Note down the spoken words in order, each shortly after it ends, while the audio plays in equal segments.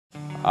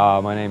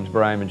My name's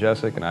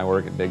Mozjesik, and I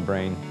work at Big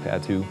Brain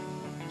Tattoo.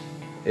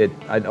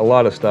 A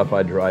lot of stuff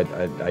I draw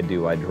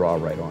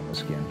right on the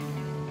skin.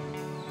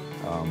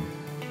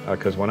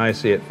 Because when I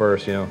see it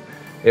first, you know,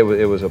 it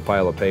was a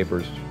pile of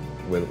papers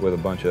with a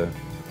bunch of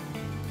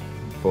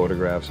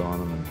photographs on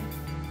them, and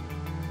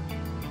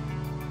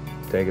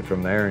take it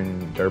from there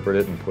and interpret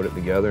it and put it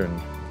together and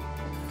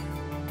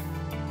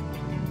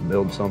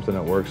build something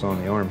that works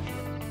on the arm.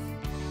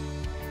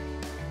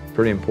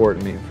 Pretty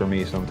important for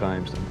me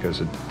sometimes because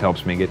it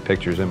helps me get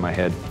pictures in my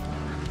head.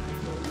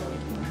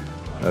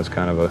 That's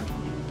kind of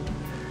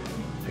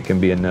it can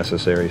be a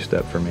necessary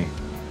step for me,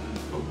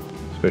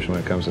 especially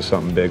when it comes to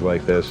something big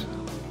like this.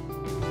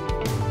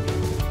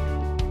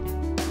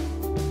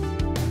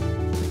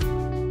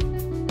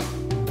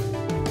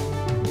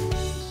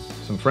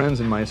 Some friends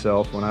and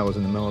myself, when I was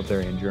in the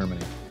military in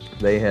Germany,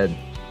 they had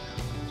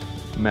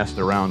messed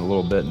around a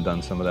little bit and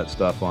done some of that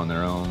stuff on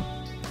their own,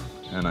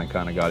 and I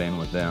kind of got in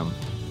with them.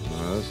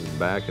 This is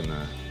back in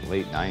the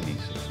late 90s.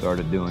 I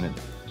started doing it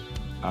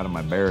out of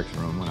my barracks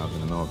room when I was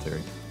in the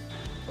military.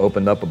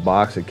 Opened up a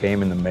box that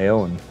came in the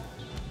mail and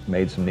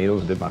made some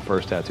needles and did my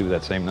first tattoo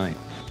that same night.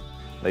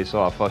 They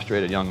saw a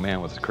frustrated young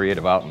man with a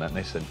creative outlet,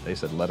 and they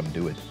said let him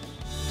do it.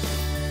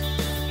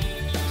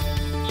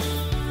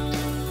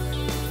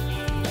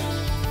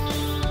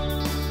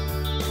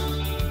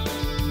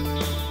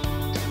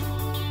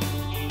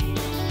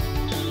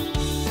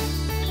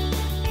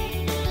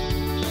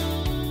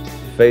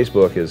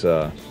 Facebook has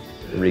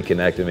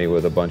reconnected me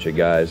with a bunch of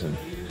guys, and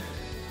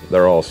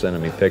they're all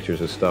sending me pictures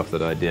of stuff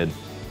that I did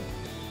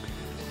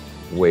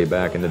way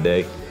back in the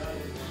day.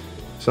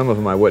 Some of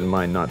them I wouldn't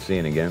mind not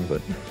seeing again,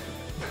 but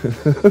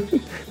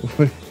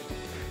what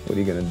are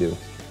you gonna do?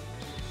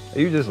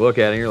 You just look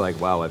at it and you're like,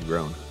 wow, I've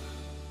grown.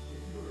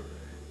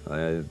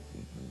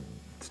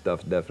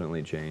 Stuff's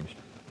definitely changed.